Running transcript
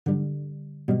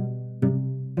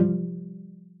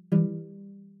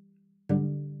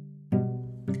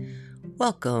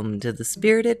Welcome to the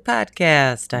Spirited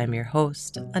Podcast. I'm your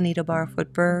host, Anita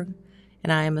Barfootberg,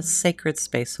 and I am a sacred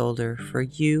space holder for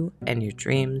you and your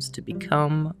dreams to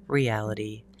become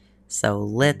reality. So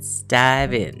let's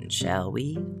dive in, shall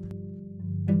we?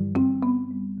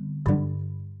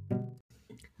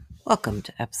 Welcome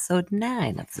to episode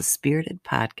 9 of the Spirited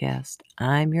Podcast.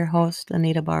 I'm your host,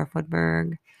 Anita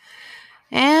Barfootberg,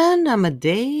 and I'm a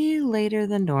day later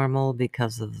than normal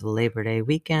because of the Labor Day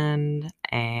weekend,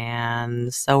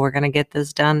 and so we're going to get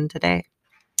this done today.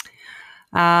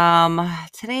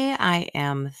 Today I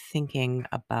am thinking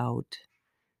about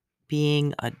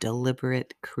being a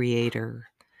deliberate creator,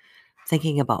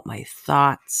 thinking about my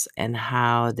thoughts and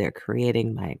how they're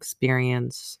creating my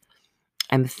experience.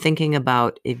 I'm thinking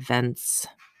about events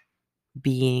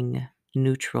being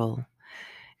neutral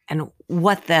and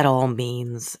what that all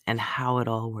means and how it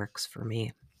all works for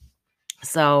me.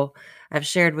 So I've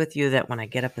shared with you that when I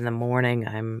get up in the morning,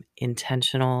 I'm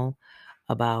intentional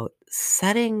about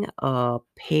setting a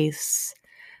pace,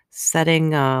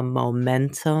 setting a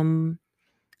momentum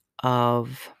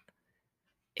of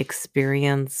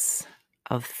experience,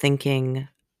 of thinking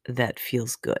that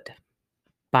feels good.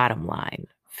 Bottom line,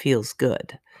 feels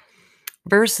good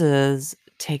versus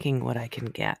taking what I can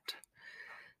get.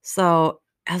 So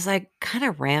as I kind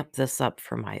of ramp this up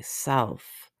for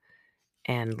myself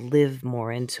and live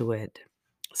more into it,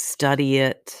 study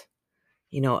it,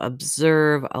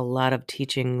 observe a lot of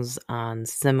teachings on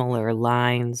similar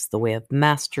lines, the way of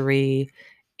mastery,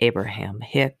 Abraham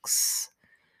Hicks,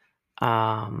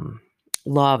 law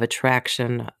of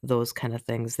attraction, those kind of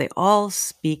things. They all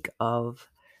speak of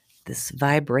this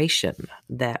vibration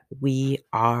that we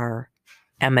are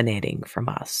emanating from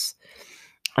us.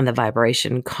 And the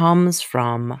vibration comes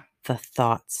from the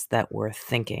thoughts that we're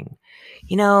thinking.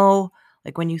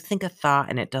 Like when you think a thought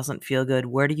and it doesn't feel good,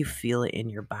 where do you feel it in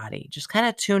your body? Just kind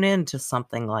of tune in to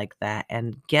something like that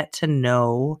and get to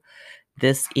know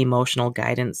this emotional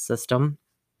guidance system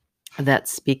that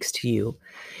speaks to you.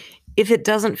 If it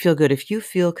doesn't feel good, if you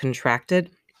feel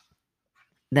contracted,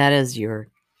 that is your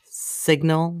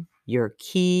signal, your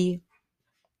key.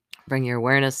 Bring your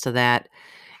awareness to that,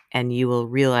 and you will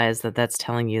realize that that's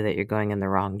telling you that you're going in the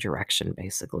wrong direction,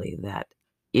 basically. That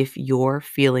if you're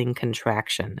feeling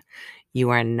contraction, you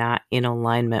are not in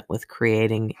alignment with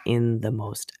creating in the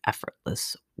most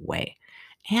effortless way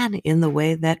and in the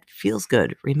way that feels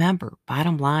good. Remember,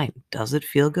 bottom line, does it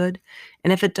feel good?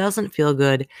 And if it doesn't feel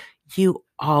good, you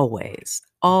always,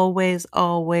 always,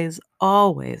 always,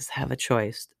 always have a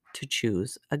choice to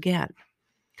choose again.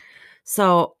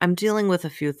 So I'm dealing with a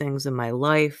few things in my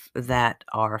life that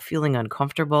are feeling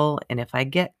uncomfortable. And if I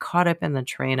get caught up in the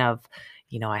train of,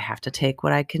 I have to take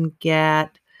what I can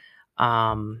get,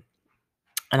 and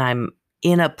I'm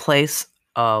in a place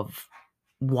of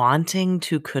wanting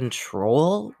to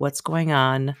control what's going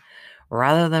on,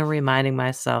 rather than reminding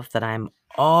myself that I'm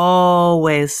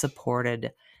always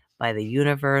supported by the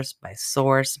universe, by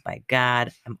source, by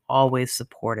God. I'm always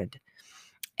supported.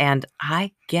 And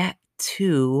I get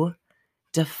to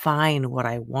define what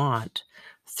I want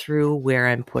through where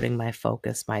I'm putting my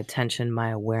focus, my attention, my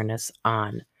awareness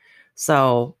on.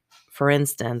 So, for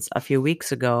instance, a few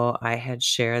weeks ago, I had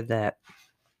shared that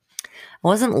I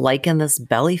wasn't liking this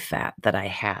belly fat that I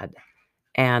had,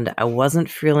 and I wasn't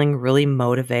feeling really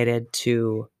motivated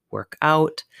to work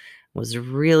out, was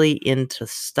really into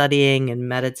studying and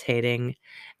meditating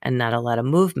and not a lot of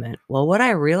movement. Well, what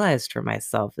I realized for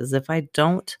myself is if I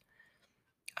don't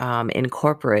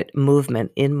incorporate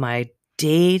movement in my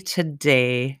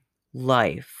day-to-day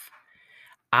life,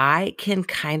 I can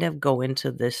kind of go into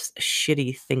this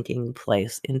shitty thinking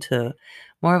place, into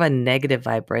more of a negative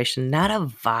vibration, not a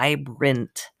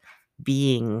vibrant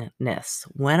beingness.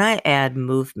 When I add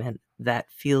movement that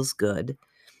feels good,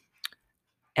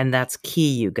 and that's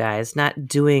key, you guys, not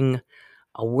doing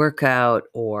a workout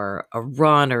or a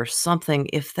run or something.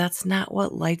 If that's not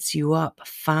what lights you up,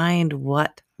 find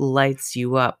what lights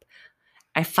you up.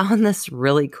 I found this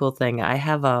really cool thing. I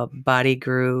have a Body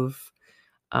Groove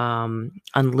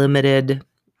unlimited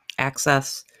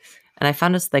access, and I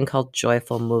found this thing called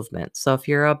Joyful Movement. So if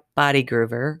you're a body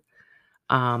groover,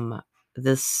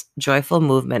 this Joyful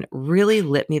Movement really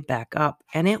lit me back up,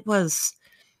 and it was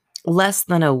less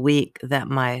than a week that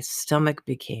my stomach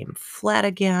became flat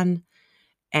again.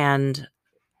 And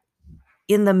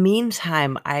in the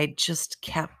meantime, I just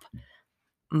kept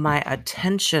my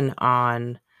attention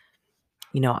on,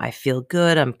 I feel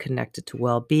good. I'm connected to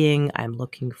well-being. I'm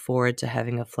looking forward to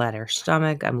having a flatter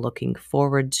stomach. I'm looking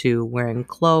forward to wearing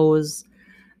clothes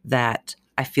that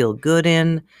I feel good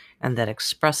in and that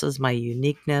expresses my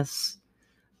uniqueness.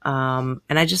 And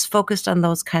I just focused on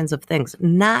those kinds of things,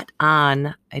 not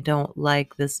on, I don't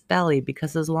like this belly,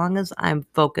 because as long as I'm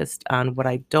focused on what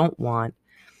I don't want,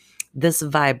 this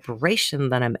vibration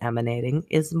that I'm emanating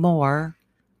is more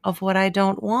of what I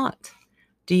don't want.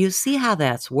 Do you see how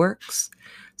that works?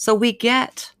 So we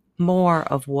get more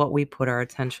of what we put our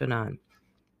attention on.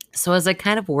 So as I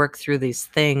kind of work through these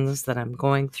things that I'm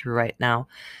going through right now,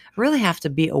 I really have to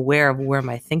be aware of where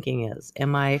my thinking is.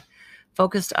 Am I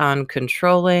focused on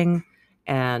controlling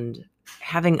and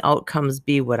having outcomes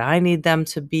be what I need them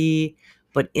to be,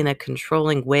 but in a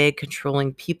controlling way,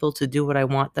 controlling people to do what I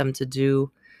want them to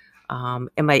do? Am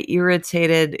I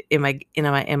irritated? Am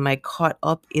I caught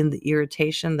up in the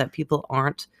irritation that people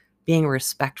aren't being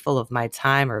respectful of my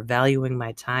time or valuing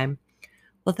my time?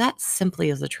 Well, that simply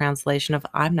is a translation of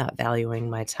I'm not valuing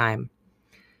my time.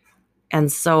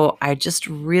 And so I just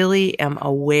really am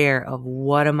aware of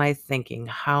what am I thinking?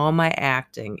 How am I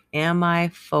acting? Am I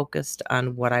focused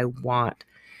on what I want?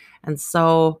 And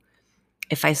so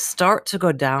if I start to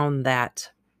go down that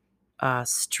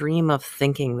stream of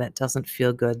thinking that doesn't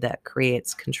feel good, that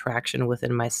creates contraction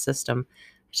within my system,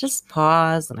 I just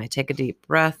pause and I take a deep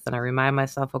breath and I remind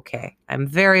myself, okay, I'm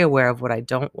very aware of what I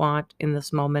don't want in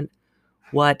this moment.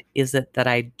 What is it that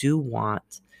I do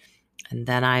want? And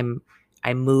then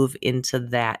I move into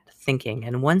that thinking.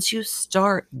 And once you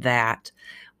start that,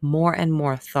 more and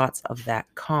more thoughts of that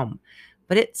come.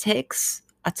 But it takes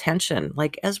attention.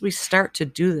 Like as we start to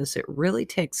do this, it really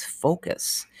takes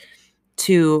focus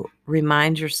to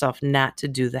remind yourself not to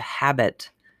do the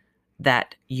habit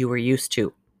that you were used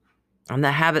to. And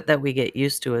the habit that we get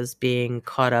used to is being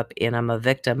caught up in I'm a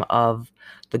victim of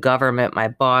the government, my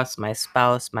boss, my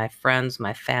spouse, my friends,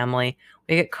 my family.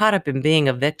 We get caught up in being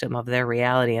a victim of their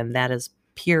reality, and that is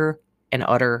pure and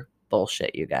utter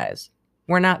bullshit, you guys.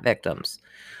 We're not victims.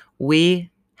 We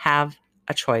have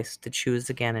a choice to choose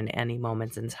again in any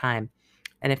moment in time.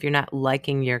 And if you're not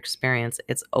liking your experience,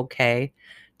 it's okay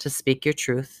to speak your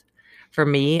truth. For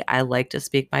me, I like to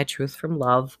speak my truth from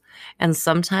love. And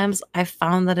sometimes I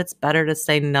found that it's better to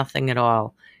say nothing at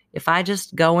all. If I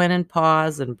just go in and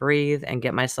pause and breathe and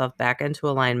get myself back into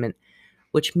alignment,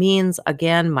 which means,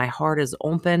 again, my heart is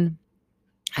open.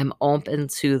 I'm open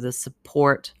to the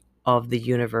support of the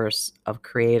universe, of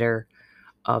Creator,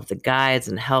 of the guides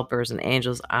and helpers and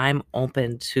angels. I'm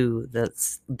open to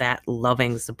that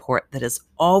loving support that is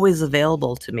always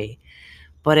available to me.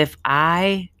 But if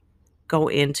I go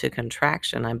into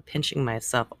contraction, I'm pinching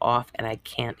myself off and I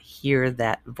can't hear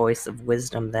that voice of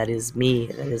wisdom that is me,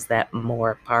 that is that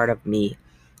more part of me,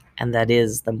 and that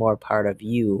is the more part of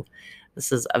you.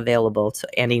 This is available to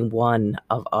any one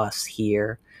of us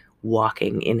here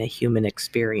walking in a human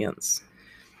experience.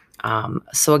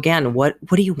 So again, what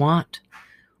do you want?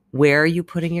 Where are you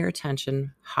putting your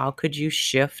attention? How could you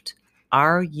shift?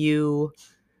 Are you,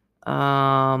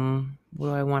 what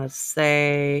do I want to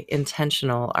say?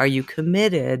 Intentional. Are you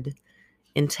committed?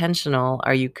 Intentional.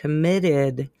 Are you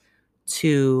committed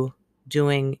to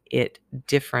doing it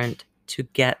different to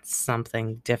get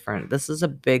something different? This is a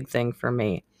big thing for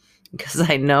me because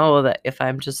I know that if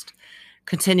I'm just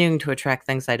continuing to attract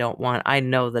things I don't want, I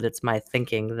know that it's my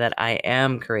thinking that I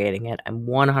am creating it. I'm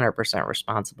 100%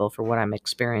 responsible for what I'm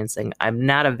experiencing. I'm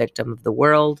not a victim of the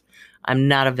world. I'm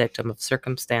not a victim of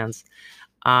circumstance.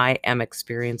 I am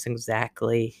experiencing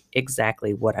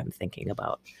exactly what I'm thinking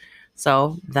about.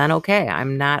 So then, okay,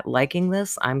 I'm not liking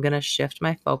this. I'm going to shift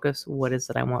my focus. What is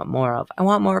it I want more of? I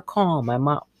want more calm. I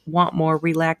want more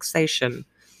relaxation.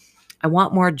 I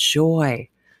want more joy.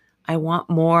 I want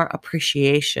more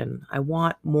appreciation. I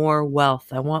want more wealth.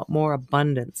 I want more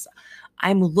abundance.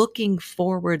 I'm looking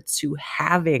forward to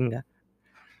having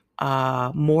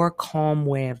a more calm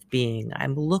way of being.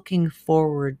 I'm looking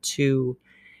forward to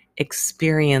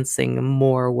experiencing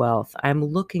more wealth. I'm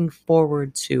looking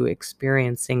forward to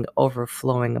experiencing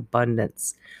overflowing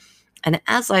abundance. And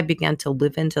as I began to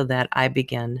live into that, I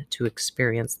began to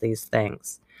experience these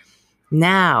things.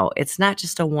 Now, it's not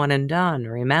just a one and done.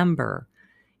 Remember,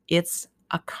 it's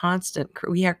a constant,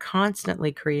 we are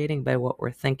constantly creating by what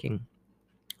we're thinking.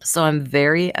 So I'm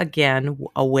very, again,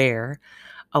 aware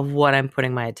of what I'm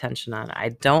putting my attention on. I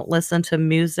don't listen to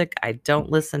music. I don't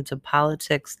listen to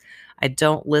politics. I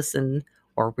don't listen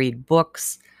or read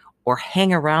books or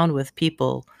hang around with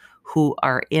people who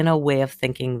are in a way of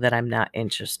thinking that I'm not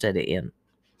interested in.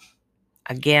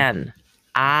 Again,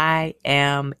 I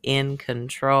am in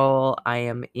control. I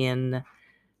am in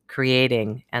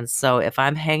creating. And so if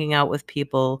I'm hanging out with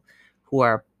people who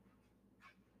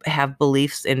have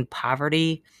beliefs in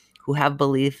poverty, who have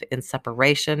belief in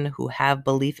separation, who have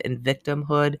belief in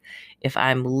victimhood, if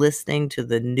I'm listening to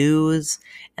the news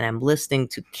and I'm listening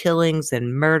to killings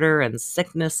and murder and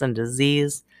sickness and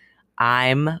disease,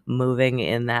 I'm moving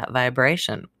in that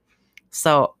vibration.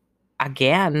 So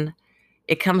again,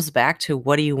 it comes back to,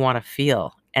 what do you want to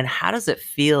feel? And how does it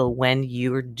feel when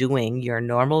you're doing your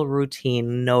normal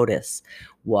routine? Notice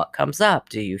what comes up.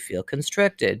 Do you feel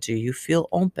constricted? Do you feel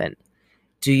open?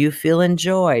 Do you feel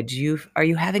enjoy? Are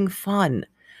you having fun?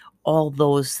 All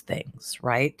those things,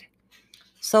 right?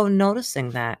 So noticing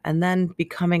that and then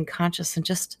becoming conscious and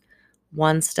just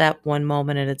one step, one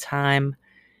moment at a time.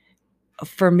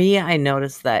 For me, I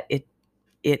notice that it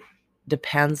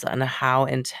depends on how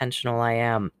intentional I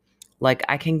am. Like,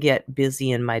 I can get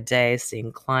busy in my day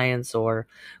seeing clients or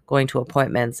going to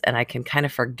appointments, and I can kind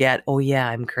of forget, oh yeah,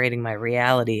 I'm creating my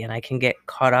reality, and I can get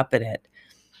caught up in it.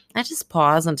 I just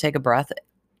pause and take a breath.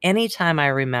 Anytime I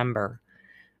remember,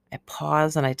 I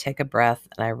pause and I take a breath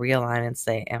and I realign and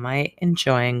say, am I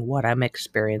enjoying what I'm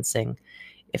experiencing?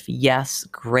 If yes,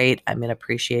 great. I'm in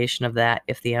appreciation of that.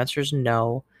 If the answer is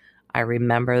no, I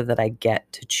remember that I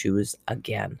get to choose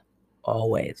again.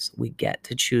 Always. We get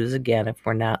to choose again if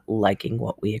we're not liking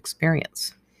what we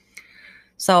experience.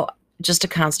 So, just a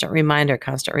constant reminder,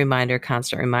 constant reminder,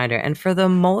 constant reminder. And for the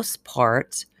most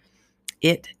part,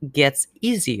 it gets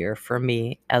easier for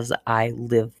me as I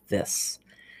live this.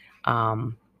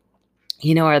 Um,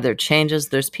 are there changes?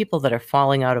 There's people that are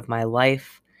falling out of my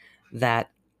life that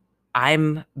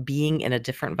I'm being in a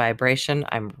different vibration.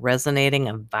 I'm resonating,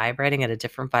 I'm vibrating at a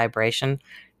different vibration,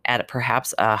 at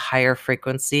perhaps a higher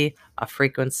frequency, a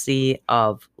frequency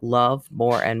of love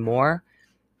more and more.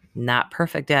 Not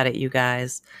perfect at it, you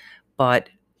guys. But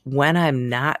when I'm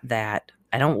not that,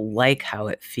 I don't like how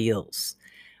it feels.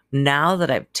 Now that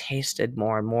I've tasted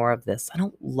more and more of this, I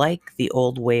don't like the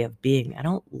old way of being. I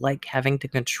don't like having to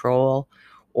control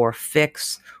or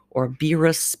fix or be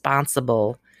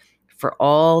responsible for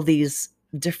all these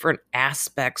different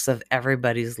aspects of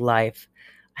everybody's life.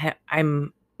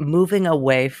 I'm moving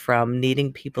away from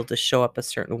needing people to show up a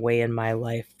certain way in my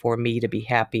life for me to be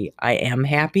happy. I am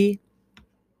happy.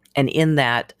 And in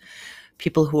that,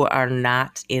 people who are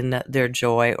not in their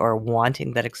joy or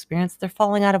wanting that experience, they're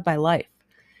falling out of my life.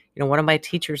 One of my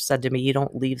teachers said to me, you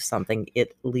don't leave something,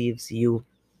 it leaves you.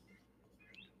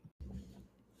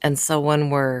 And so when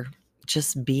we're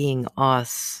just being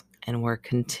us and we're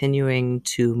continuing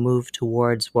to move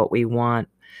towards what we want,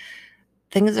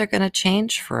 things are going to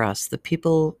change for us. The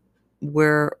people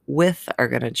we're with are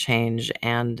going to change.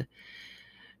 And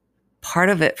part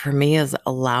of it for me is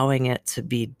allowing it to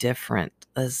be different.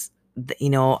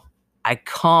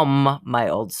 My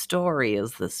old story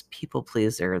is this people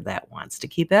pleaser that wants to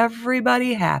keep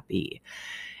everybody happy.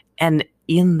 And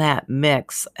in that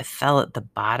mix, I fell at the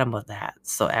bottom of that.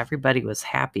 So everybody was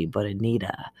happy but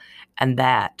Anita. And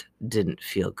that didn't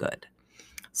feel good.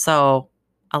 So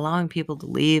allowing people to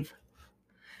leave,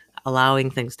 allowing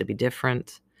things to be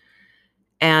different.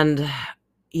 And,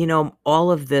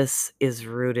 all of this is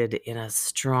rooted in a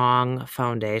strong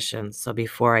foundation. So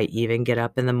before I even get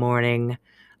up in the morning,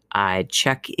 I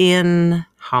check in.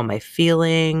 How am I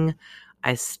feeling?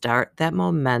 I start that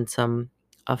momentum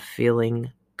of feeling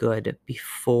good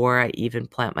before I even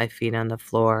plant my feet on the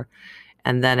floor.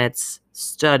 And then it's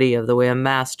study of the way of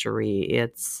mastery.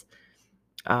 It's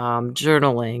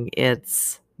journaling.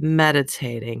 It's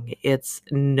meditating. It's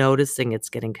noticing it's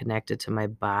getting connected to my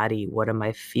body. What am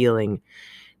I feeling?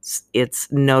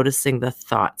 It's noticing the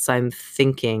thoughts I'm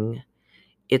thinking.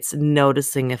 It's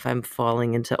noticing if I'm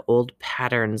falling into old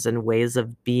patterns and ways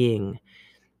of being.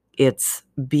 It's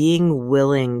being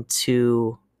willing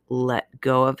to let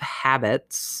go of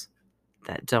habits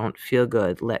that don't feel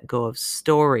good, let go of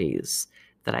stories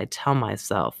that I tell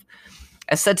myself.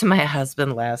 I said to my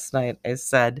husband last night, I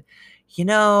said,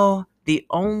 the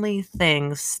only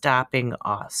thing stopping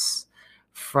us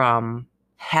from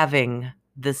having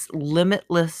this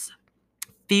limitless,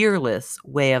 fearless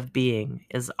way of being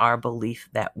is our belief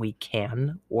that we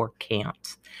can or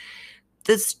can't.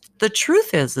 The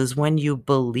truth is when you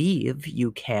believe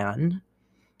you can,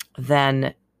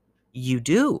 then you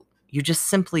do. You just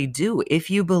simply do. If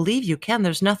you believe you can,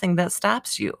 there's nothing that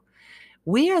stops you.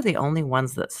 We are the only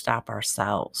ones that stop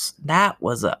ourselves. That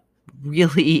was a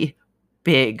really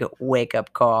big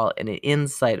wake-up call and an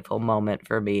insightful moment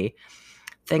for me,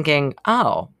 thinking,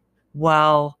 oh,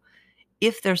 well,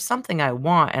 if there's something I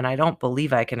want and I don't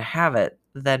believe I can have it,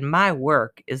 then my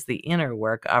work is the inner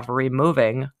work of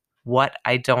removing what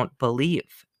I don't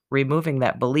believe, removing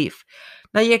that belief.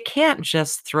 Now, you can't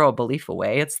just throw a belief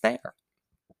away, it's there.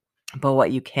 But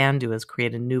what you can do is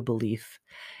create a new belief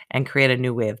and create a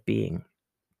new way of being.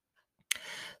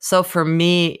 So for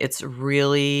me, it's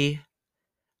really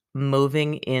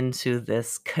moving into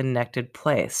this connected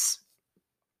place.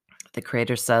 The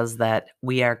Creator says that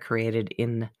we are created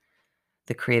in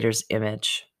the Creator's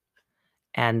image,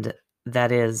 and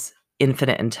that is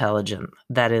infinite intelligent,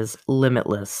 that is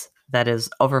limitless, that is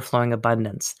overflowing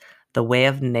abundance. The way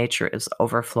of nature is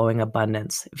overflowing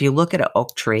abundance. If you look at an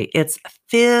oak tree, it's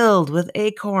filled with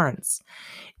acorns.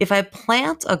 If I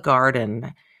plant a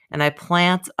garden and I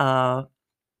plant a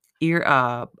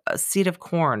seed of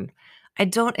corn, I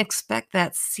don't expect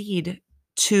that seed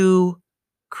to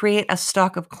create a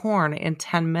stalk of corn in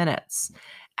 10 minutes.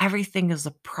 Everything is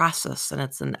a process and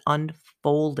it's an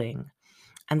unfolding.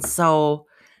 And so,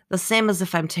 the same as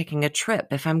if I'm taking a trip,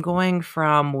 if I'm going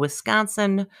from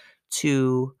Wisconsin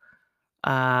to,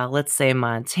 let's say,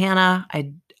 Montana,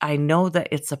 I know that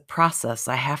it's a process.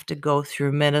 I have to go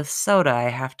through Minnesota. I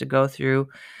have to go through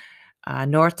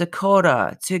North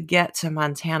Dakota to get to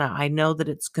Montana. I know that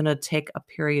it's going to take a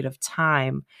period of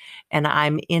time, and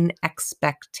I'm in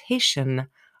expectation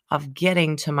of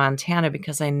getting to Montana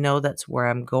because I know that's where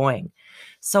I'm going.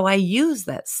 So I use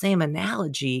that same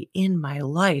analogy in my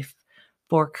life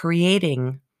for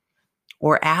creating,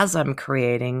 or as I'm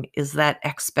creating, is that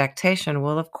expectation.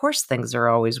 Well, of course, things are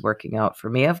always working out for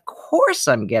me. Of course,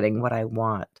 I'm getting what I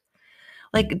want.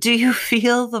 Like, do you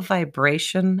feel the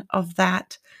vibration of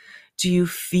that? Do you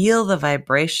feel the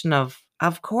vibration of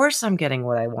course I'm getting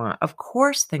what I want. Of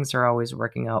course things are always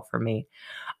working out for me.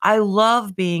 I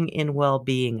love being in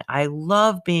well-being. I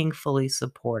love being fully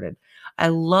supported. I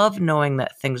love knowing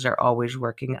that things are always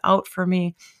working out for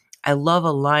me. I love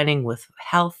aligning with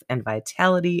health and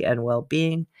vitality and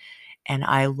well-being. And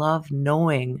I love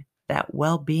knowing that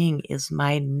well-being is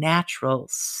my natural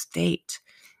state.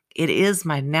 It is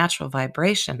my natural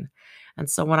vibration. And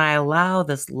so when I allow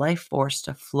this life force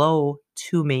to flow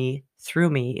to me,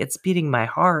 through me, it's beating my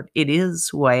heart. It is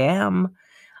who I am.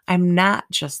 I'm not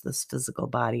just this physical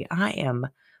body. I am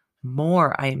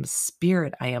more. I am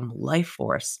spirit. I am life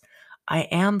force. I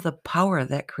am the power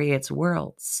that creates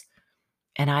worlds.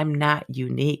 And I'm not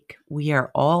unique. We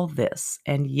are all this.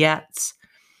 And yet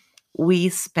we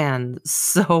spend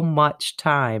so much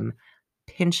time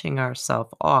pinching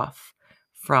ourselves off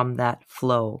from that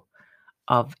flow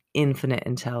of infinite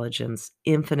intelligence,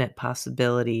 infinite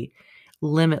possibility,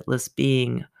 limitless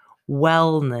being,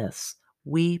 wellness.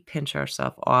 We pinch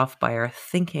ourselves off by our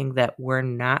thinking that we're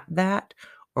not that,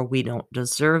 or we don't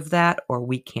deserve that, or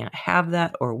we can't have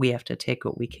that, or we have to take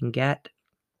what we can get.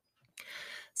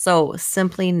 So,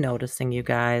 simply noticing, you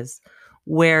guys,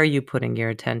 where are you putting your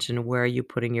attention? Where are you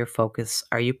putting your focus?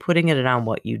 Are you putting it on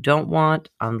what you don't want,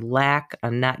 on lack,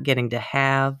 on not getting to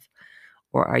have?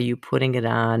 Or are you putting it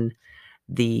on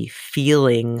the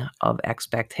feeling of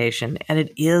expectation? And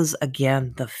it is,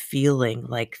 again, the feeling.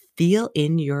 Like, feel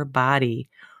in your body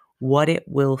what it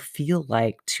will feel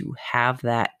like to have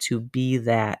that, to be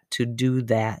that, to do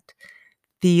that.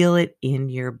 Feel it in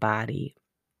your body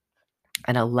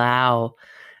and allow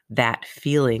that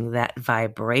feeling, that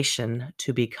vibration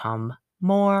to become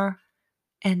more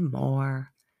and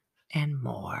more and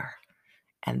more.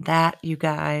 And that, you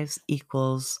guys,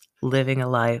 equals living a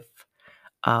life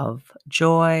of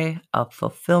joy, of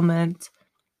fulfillment,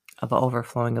 of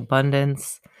overflowing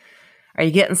abundance. Are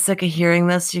you getting sick of hearing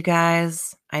this, you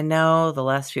guys? I know the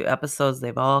last few episodes,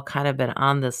 they've all kind of been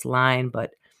on this line,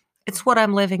 but it's what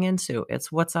I'm living into.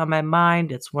 It's what's on my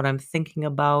mind. It's what I'm thinking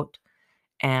about.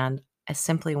 And I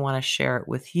simply want to share it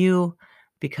with you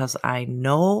because I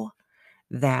know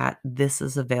that this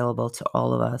is available to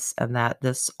all of us, and that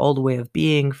this old way of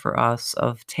being for us,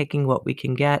 of taking what we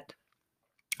can get,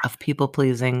 of people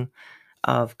pleasing,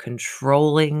 of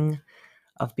controlling,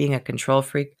 of being a control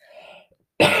freak,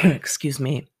 excuse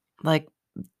me, like,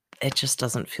 it just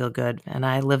doesn't feel good. And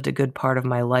I lived a good part of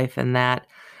my life in that.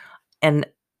 And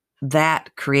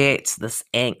that creates this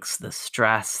angst, this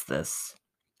stress, this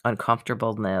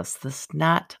uncomfortableness, this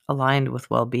not aligned with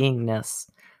well-beingness,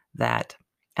 that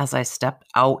as I step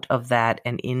out of that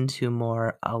and into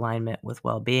more alignment with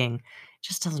well-being, it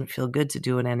just doesn't feel good to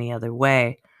do it any other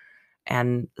way.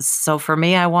 And so for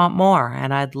me, I want more.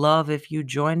 And I'd love if you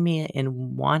join me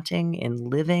in wanting, in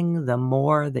living the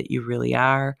more that you really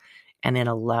are, and in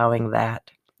allowing that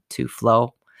to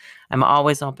flow. I'm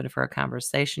always open for a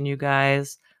conversation, you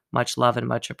guys. Much love and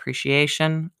much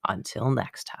appreciation. Until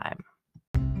next time.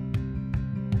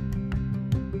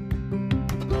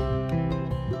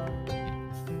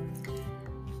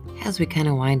 As we kind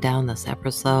of wind down this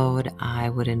episode, I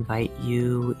would invite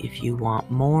you, if you want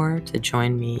more, to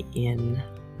join me in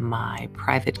my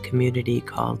private community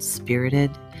called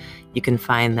Spirited. You can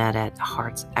find that at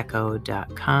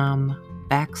heartsecho.com/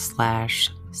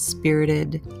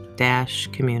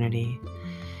 spirited-community.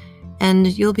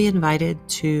 And you'll be invited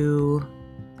to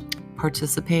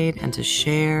participate and to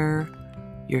share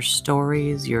your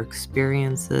stories, your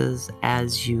experiences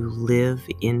as you live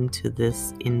into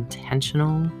this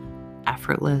intentional,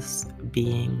 effortless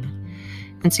being.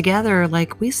 And together,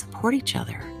 we support each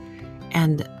other.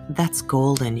 And that's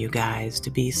golden, you guys, to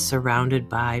be surrounded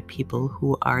by people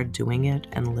who are doing it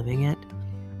and living it.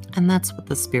 And that's what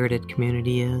the spirited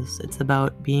community is. It's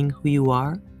about being who you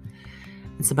are.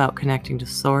 It's about connecting to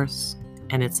source.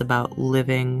 And it's about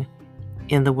living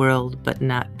in the world, but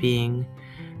not being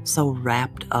so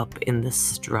wrapped up in the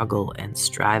struggle and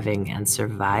striving and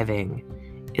surviving.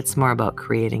 It's more about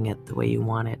creating it the way you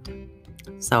want it.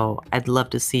 So I'd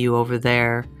love to see you over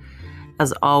there.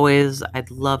 As always,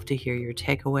 I'd love to hear your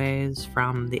takeaways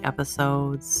from the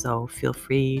episodes, so feel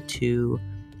free to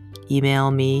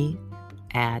email me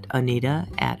at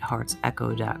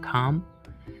anita@heartsecho.com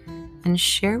and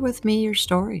share with me your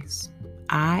stories.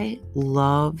 I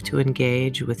love to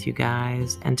engage with you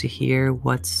guys and to hear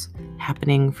what's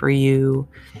happening for you.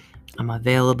 I'm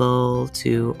available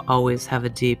to always have a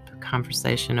deep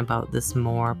conversation about this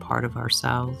more part of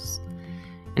ourselves.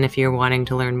 And if you're wanting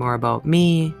to learn more about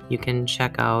me, you can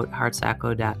check out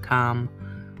heartsecho.com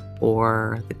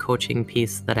or the coaching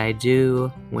piece that I do,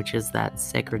 which is that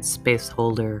sacred space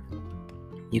holder.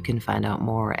 You can find out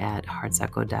more at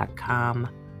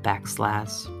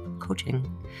heartsecho.com/coaching.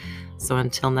 So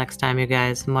until next time, you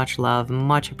guys, much love,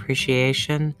 much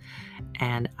appreciation,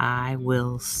 and I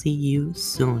will see you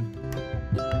soon.